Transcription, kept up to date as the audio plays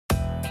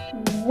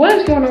What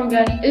is going on,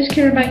 guys? It's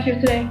Kieran back here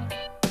today.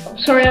 I'm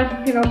sorry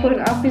I've been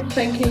uploading. I've been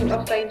thinking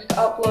of things to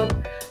upload,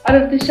 and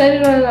I've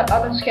decided on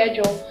a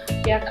schedule.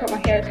 Yeah, I cut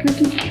my hair.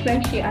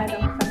 Actually, I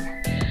don't.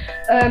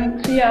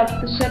 So yeah,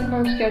 I've decided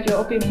on a schedule.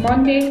 It'll be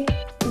Monday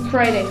and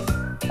Friday.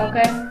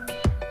 Okay, so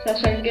that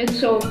sounds good.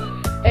 So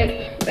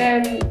it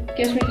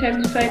gives me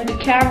time to find the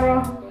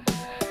camera,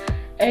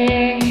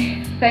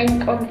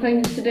 think on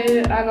things to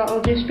do, and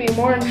it'll just be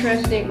more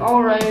interesting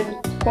all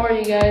around for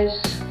you guys.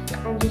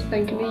 I'm just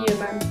thinking of you,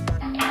 man.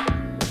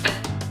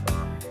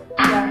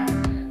 Yeah.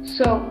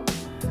 So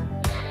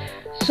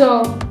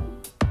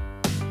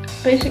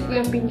basically,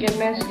 I've been getting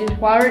messages.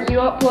 Why aren't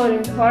you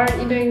uploading? Why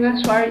aren't you doing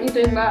this? Why aren't you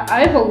doing that?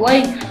 I have a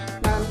life,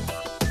 man.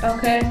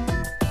 Okay.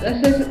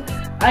 This isn't.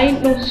 I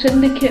ain't no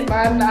syndicate,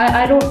 man.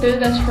 I don't do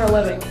this for a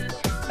living.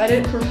 I do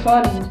it for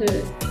fun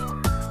too.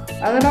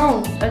 I don't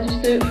know. I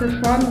just do it for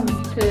fun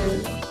to.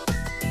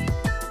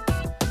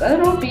 I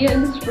don't know. Be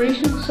an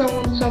inspiration to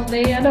someone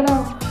someday. I don't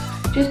know.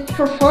 Just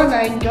for fun,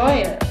 I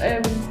enjoy it.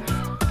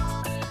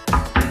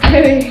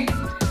 Anyway,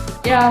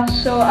 yeah,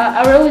 so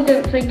I really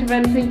didn't think of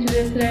anything to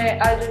do today.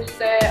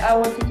 I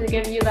wanted to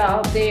give you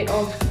that update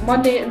of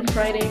Monday and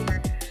Friday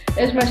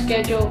is my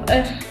schedule.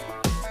 If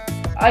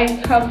I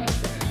don't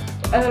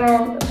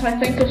know, if I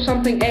think of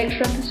something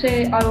extra to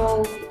say, I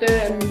will do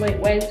it on like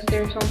Wednesday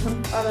or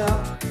something. I don't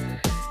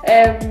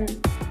know.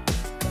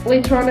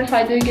 Later on, if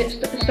I do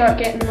start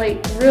getting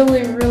like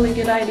really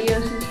good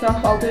ideas and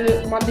stuff, I'll do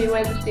it Monday,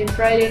 Wednesday, and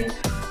Friday.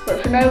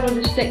 But for now, we'll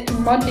just stick to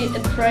Monday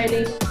and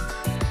Friday.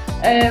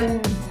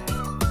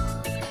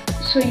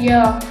 So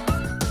yeah,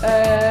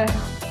 I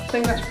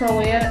think that's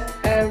probably it.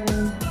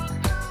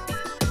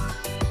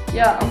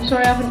 Yeah, I'm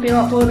sorry I haven't been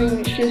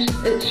uploading.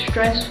 It's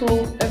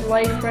stressful in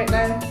life right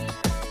now.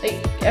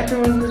 Like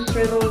everyone goes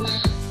through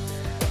those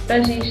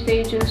busy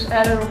stages.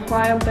 I don't know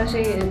why I'm busy.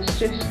 It's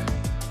just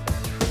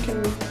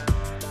freaking.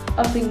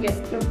 I've been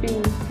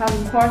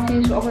having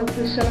parties. I went to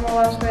the cinema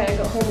last night. I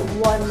got home at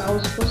 1. I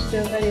was supposed to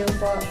do a video,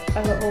 but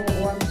I got home at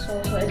 1, so I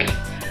was like,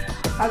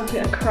 I'm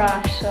gonna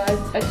crash. So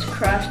I just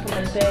crashed on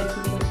my bed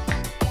and like,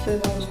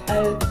 I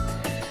was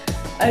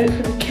out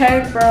for the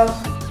count, bro.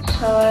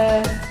 So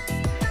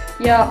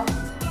yeah,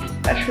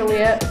 that's really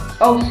it.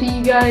 I'll see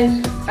you guys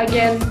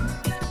again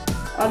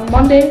on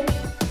Monday.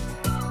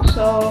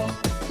 So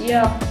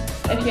yeah.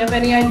 If you have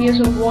any ideas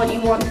of what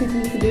you wanted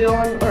me to do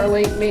on, or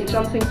like make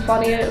something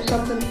funny out of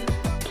something,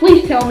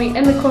 please tell me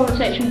in the comment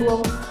section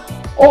below,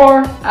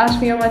 or ask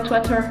me on my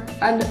Twitter,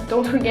 and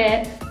don't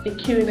forget the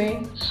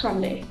Q&A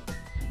Sunday.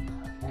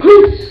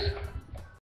 Peace!